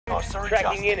Costs are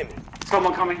Tracking adjusted. enemy.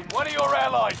 Someone coming. One of your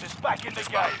allies is back in the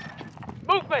game.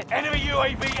 Movement! Enemy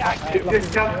UAV active.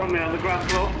 Just jump on me on the ground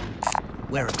floor.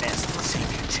 Wear a vest will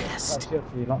save your Right, chest. shield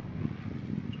for you lot.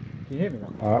 Can you hear me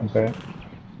now? Alright, I'm going.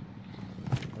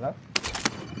 Hello?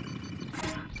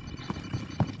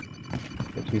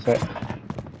 What do you say?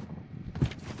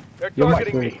 They're Your mic's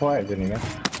targeting really me. quiet, didn't you, man?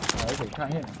 Oh, okay, you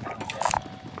can't hear me.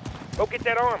 Go get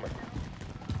that armor.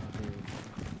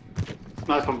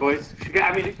 Nice one, boys. Should get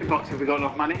ammunition box if we got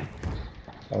enough money.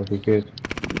 That would be good.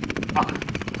 I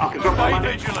can drop my Stay money.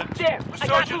 vigilant. Damn, I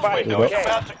got Resurgence you. window is Okay.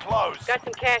 about to close. Got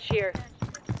some cash here.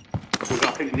 I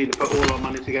think we need to put all our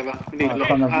money together. We need a lot.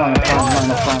 Fine, fine,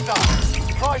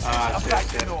 fine. Prices are back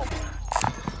shit. to normal.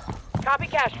 Copy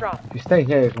cash drop. If you stay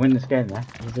here, you can win this game, man.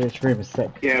 This room is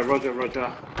sick. Yeah, Roger,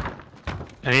 Roger.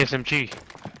 An SMG.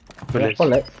 Yeah, Bullets.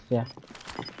 bullets, yeah.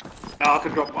 I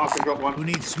can drop one. Who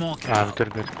needs small Ah, cal?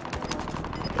 good, good.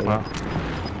 Wow.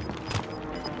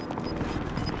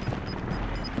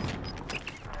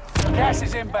 Gas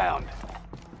is inbound.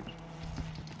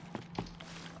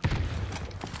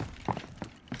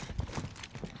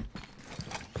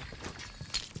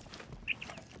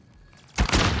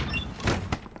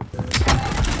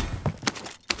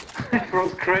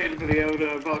 Everyone's creating for the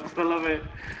old box. I love it.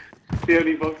 The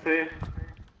only box here.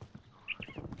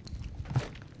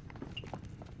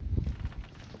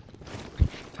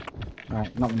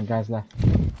 Right, not many guys left.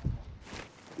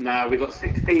 No, we got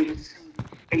 6 teams,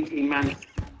 18 man.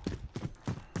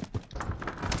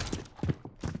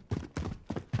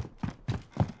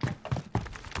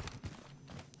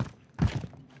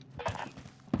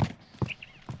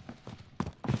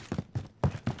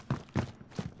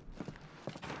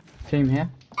 Team here.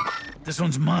 This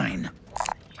one's mine.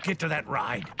 Get to that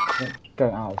ride.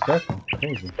 Going out of circle.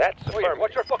 Crazy. That's affirmative.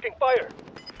 Watch your fucking fire.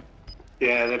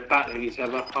 Yeah, they're battling each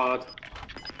other hard.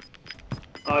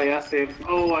 Oh yeah, I see him.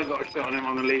 Oh, I got a shot on him.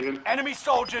 I'm gonna leave him. Enemy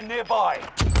soldier nearby.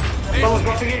 This Someone's is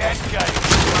dropping the in. end game.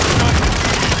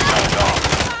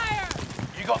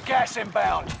 You got gas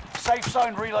inbound. Safe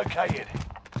zone relocated.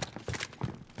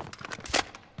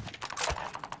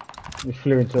 He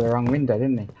flew into the wrong window,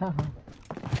 didn't he? Haha.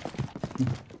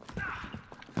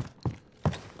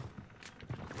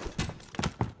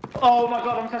 Oh my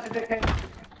god, I'm such a dickhead.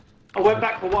 I went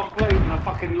back for one plate and I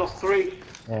fucking lost 3.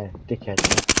 Yeah, dickhead.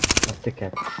 That's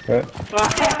dickhead.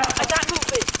 I got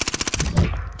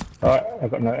movement. Alright,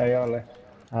 I've got no AR left.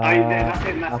 Oh, he's there, that's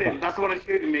him, that's him. That's the one that's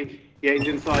shooting me. Yeah, he's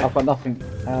inside. I've got nothing.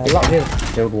 Lock here.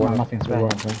 Killed one. No, nothing spare.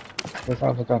 Killed one. Where's the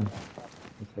other gun?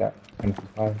 What's that?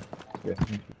 MP5. Yeah.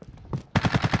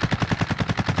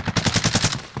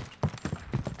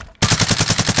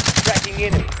 Tracking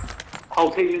enemy.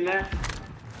 Whole team in there.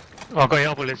 Oh, got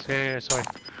your bullets. Yeah, sorry.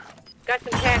 Got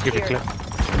some cash Give it here. clear.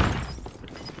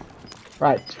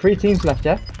 Right, 3 teams left,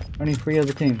 yeah? Only 3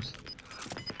 other teams.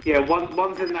 Yeah,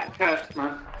 one's in that church,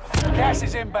 man. Gas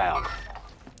is inbound.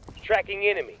 Tracking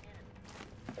enemy.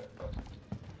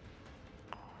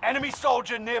 Enemy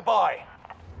soldier nearby.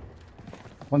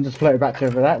 One just floated back to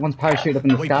over there. One's parachuted up in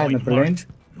the sky in the Waypoint balloon.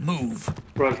 marked.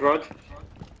 Move. Rog.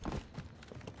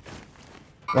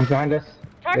 One's behind us.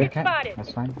 Target Okay, spotted.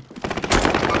 that's fine.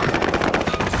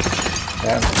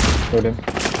 Yeah, killed him.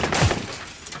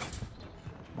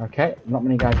 Okay, not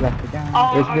many guys left again.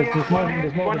 Oh, There's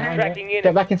more one behind head. Tracking enemy.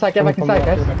 Get back inside, get back inside,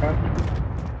 guys.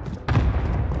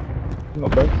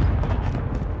 Not bad.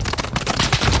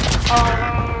 Oh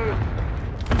no!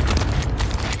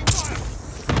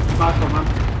 Nice one, man.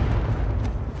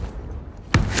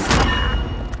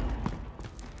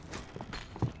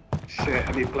 Shit,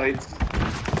 I need plates.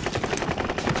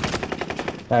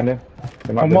 Down there.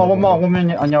 There might One be more, another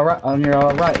one on your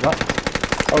right, right.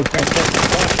 Oh, thanks.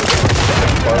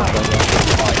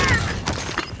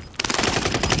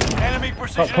 Enemy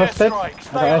precision Clustered. airstrike. I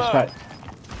Stay got alert.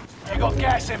 airstrike. You got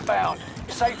gas inbound.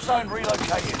 Safe zone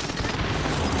relocated.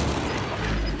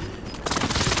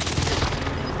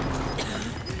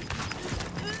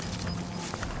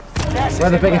 Gas We're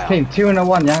is the biggest inbound. team. 2 and a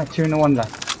 1, yeah? 2 and a 1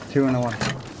 left. 2 and a 1.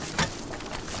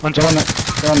 One They're on shot.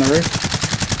 they're on the roof.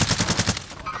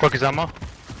 Quick his ammo.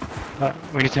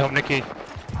 We need to help Nicky.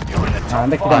 You're in the top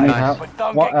Nicky five, don't need nice. help. but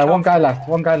don't One, get one guy comfortable. left.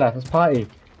 One guy left. Let's party.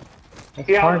 Let's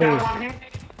Yeah, I'm party. down one here.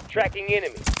 Tracking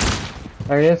enemy.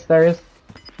 There he is. There he is.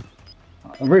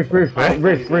 Roof. Right.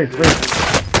 Roof.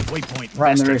 Waypoint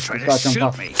Right in the bastard roof. trying This to guy's shoot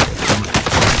jumped me.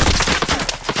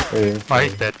 Oh,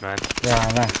 he's dead, man. Yeah,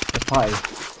 I know. Let's party.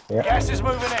 Gas is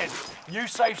moving in. New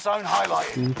safe zone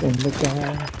highlighted. He's in the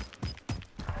gas.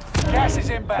 Gas is Oh,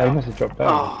 he inbound. must have dropped down.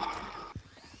 Oh,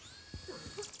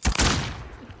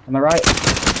 On the right.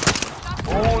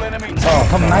 All enemy teams Oh,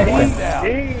 come are nice one then. down.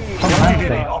 jeez. Come nice Get it,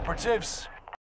 then. operatives.